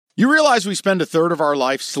You realize we spend a third of our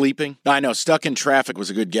life sleeping? I know, stuck in traffic was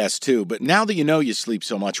a good guess too, but now that you know you sleep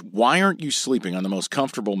so much, why aren't you sleeping on the most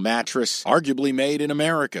comfortable mattress arguably made in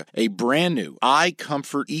America? A brand new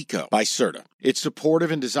iComfort Eco by Serta. It's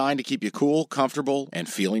supportive and designed to keep you cool, comfortable, and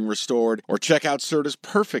feeling restored. Or check out Serta's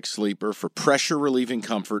Perfect Sleeper for pressure-relieving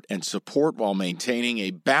comfort and support while maintaining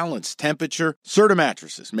a balanced temperature. Serta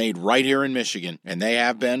mattresses, made right here in Michigan, and they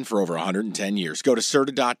have been for over 110 years. Go to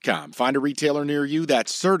Serta.com. Find a retailer near you.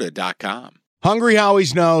 That's Serta.com. Hungry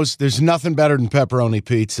Howie's knows there's nothing better than pepperoni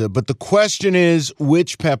pizza, but the question is,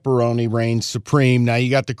 which pepperoni reigns supreme? Now,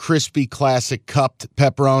 you got the crispy, classic cupped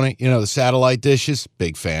pepperoni, the satellite dishes.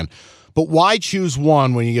 Big fan. But why choose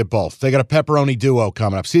one when you get both? They got a pepperoni duo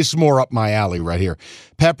coming up. See, this is more up my alley right here.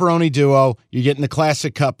 Pepperoni duo, you're getting the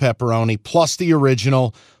classic cup pepperoni, plus the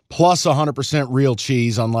original, plus 100% real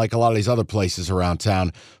cheese, unlike a lot of these other places around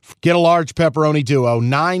town. Get a large pepperoni duo,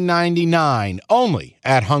 $9.99, only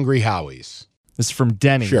at Hungry Howie's. This is from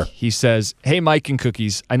Denny. Sure. He says, "Hey, Mike and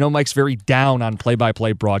Cookies, I know Mike's very down on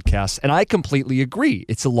play-by-play broadcasts, and I completely agree.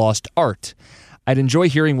 It's a lost art. I'd enjoy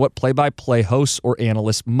hearing what play-by-play hosts or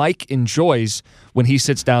analysts Mike enjoys when he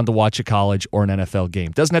sits down to watch a college or an NFL game.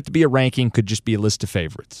 Doesn't have to be a ranking, could just be a list of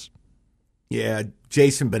favorites." Yeah,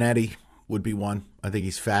 Jason Benetti would be one. I think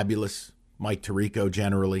he's fabulous. Mike Tirico,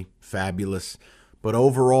 generally, fabulous. But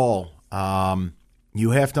overall,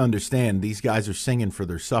 you have to understand these guys are singing for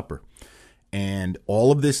their supper. And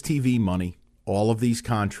all of this TV money, all of these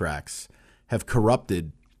contracts have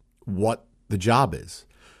corrupted what the job is.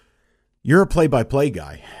 You're a play-by-play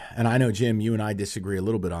guy, and I know, Jim, you and I disagree a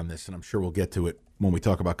little bit on this, and I'm sure we'll get to it when we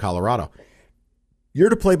talk about Colorado.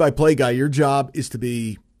 You're the play-by-play guy. Your job is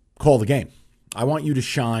to call the game. I want you to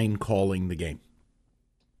shine calling the game.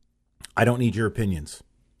 I don't need your opinions.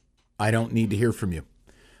 I don't need to hear from you.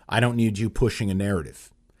 I don't need you pushing a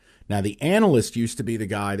narrative. Now, the analyst used to be the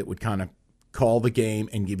guy that would kind of call the game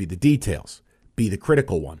and give you the details, be the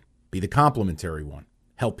critical one, be the complimentary one,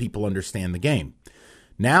 help people understand the game.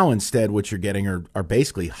 Now, instead, what you're getting are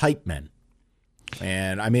basically hype men.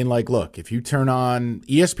 And I mean, look, if you turn on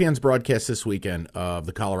ESPN's broadcast this weekend of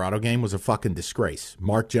the Colorado game was a fucking disgrace.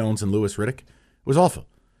 Mark Jones and Louis Riddick, it was awful.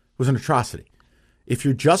 It was an atrocity. If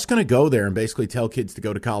you're just going to go there and basically tell kids to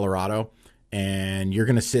go to Colorado and you're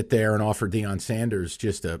going to sit there and offer Deion Sanders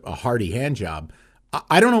just a hearty hand job,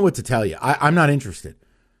 I don't know what to tell you. I'm not interested.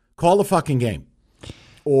 Call the fucking game.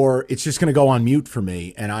 Or it's just going to go on mute for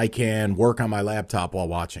me and I can work on my laptop while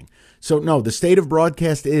watching. So, no, the state of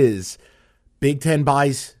broadcast is Big Ten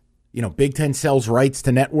buys, Big Ten sells rights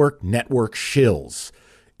to network shills.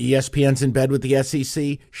 ESPN's in bed with the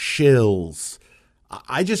SEC, shills.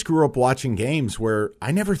 I just grew up watching games where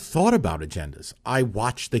I never thought about agendas. I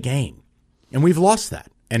watched the game. And we've lost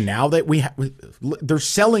that. And now that they're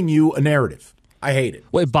selling you a narrative. I hate it.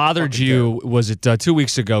 What bothered you, was it 2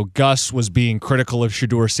 weeks ago, Gus was being critical of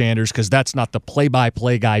Shedeur Sanders because that's not the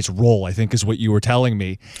play-by-play guy's role, I think is what you were telling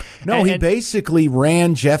me. No, he basically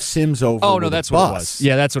ran Jeff Sims over Oh, no, that's what it was.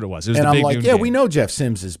 Yeah, that's what it was. It was and the I'm big like, noon yeah, game. we know Jeff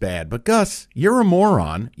Sims is bad, but Gus, you're a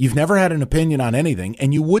moron. You've never had an opinion on anything,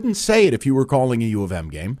 and you wouldn't say it if you were calling a U of M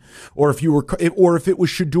game, or if it was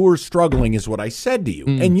Shedeur struggling is what I said to you.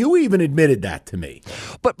 And you even admitted that to me.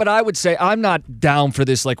 But I would say I'm not down for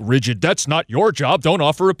this rigid, that's not your job, don't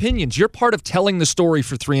offer opinions. You're part of telling the story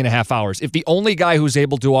for 3.5 hours. If the only guy who's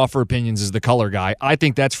able to offer opinions is the color guy, I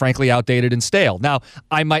think that's frankly outdated and stale. Now,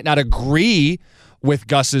 I might not agree with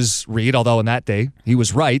Gus's read, although in that day he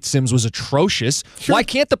was right. Sims was atrocious. Sure. Why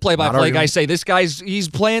can't the play-by-play guy say this he's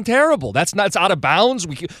playing terrible? It's out of bounds.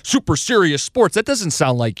 Super serious sports. That doesn't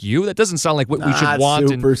sound like you. That doesn't sound like what we should want.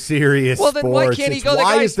 Super serious. Well, then why can't he go?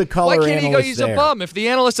 Why is the color Why can't he go? He's there? A bum. If the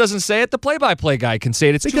analyst doesn't say it, the play-by-play guy can say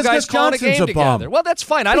it. It's because two guys Gus calling Johnson's a game together. Well, that's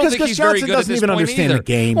fine. I don't think he's very good at this point either. point either. The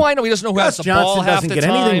game. Well, I know he doesn't know who has the ball half the time. Gus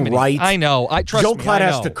Johnson doesn't get anything right. I know. Joe Klatt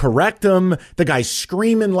has to correct him. The guy's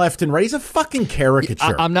screaming left and right. He's a fucking caricature.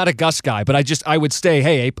 I'm not a Gus guy, but I would say,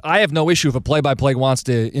 hey, I have no issue if a play-by-play wants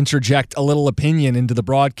to interject a little opinion into the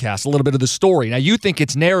broadcast, a little bit of the story. Now, you think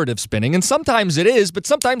it's narrative spinning, and sometimes it is, but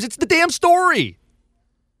sometimes it's the damn story.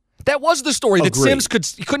 That was the story, that Sims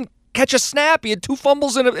couldn't catch a snap. He had 2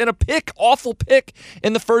 fumbles and a pick, awful pick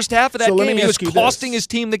in the first half of that game. He was costing his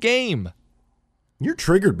team the game. You're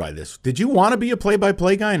triggered by this. Did you want to be a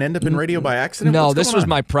play-by-play guy and end up in radio by accident? No, this was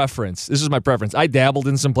my preference. I dabbled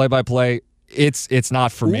in some play-by-play. It's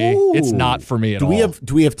not for me. It's not for me at all.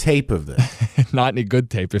 Do we have tape of this? Not any good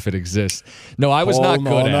tape if it exists. No, I was not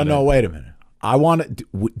good at it. No, wait a minute. I want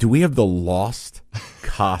to. Do we have the lost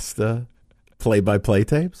Costa play-by-play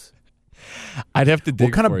tapes? I'd have to dig.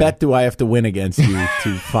 What kind of bet do I have to win against you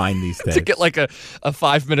to find these tapes? To get like a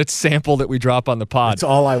 5-minute sample that we drop on the pod.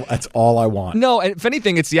 That's all I want. No, if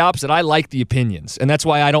anything, it's the opposite. I like the opinions, and that's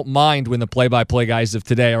why I don't mind when the play-by-play guys of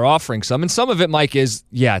today are offering some. And some of it, Mike, is,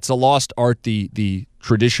 it's a lost art, the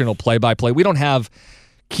traditional play-by-play. We don't have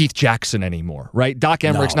Keith Jackson anymore, right? Doc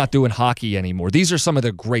Emmerich's not doing hockey anymore. These are some of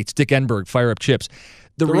the greats. Dick Enberg, Fire Up Chips.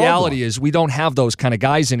 The reality is we don't have those kind of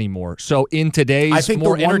guys anymore. So in today's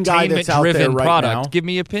more entertainment-driven product, give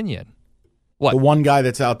me opinion. What? The one guy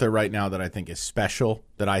that's out there right now that I think is special,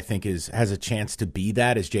 that I think has a chance to be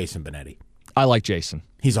that, is Jason Benetti. I like Jason.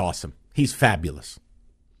 He's awesome. He's fabulous.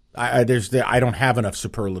 I don't have enough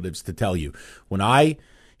superlatives to tell you.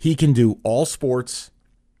 He can do all sports.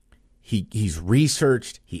 He's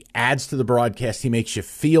researched. He adds to the broadcast. He makes you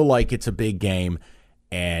feel like it's a big game.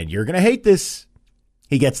 And you're going to hate this.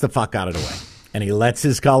 He gets the fuck out of the way. And he lets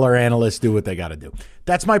his color analysts do what they got to do.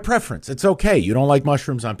 That's my preference. It's okay. You don't like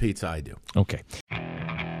mushrooms on pizza. I do. Okay.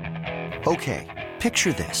 Okay,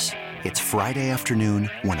 picture this. It's Friday afternoon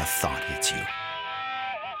when a thought hits you.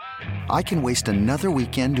 I can waste another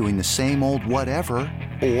weekend doing the same old whatever,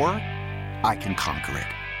 or I can conquer it.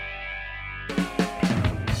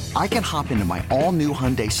 I can hop into my all-new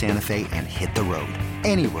Hyundai Santa Fe and hit the road.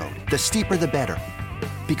 Any road. The steeper, the better.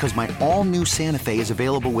 Because my all-new Santa Fe is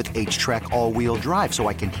available with H-Track all-wheel drive, so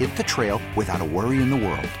I can hit the trail without a worry in the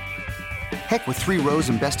world. Heck, with 3 rows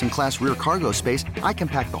and best-in-class rear cargo space, I can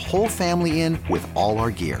pack the whole family in with all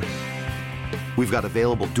our gear. We've got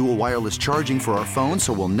available dual wireless charging for our phones,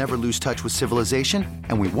 so we'll never lose touch with civilization,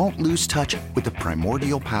 and we won't lose touch with the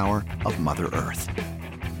primordial power of Mother Earth.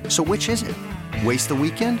 So which is it? Waste the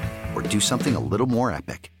weekend or do something a little more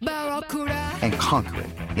epic? And conquer it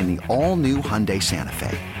in the all-new Hyundai Santa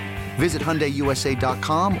Fe. Visit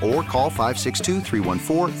HyundaiUSA.com or call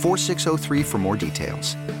 562-314-4603 for more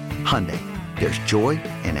details. Hyundai, there's joy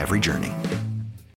in every journey.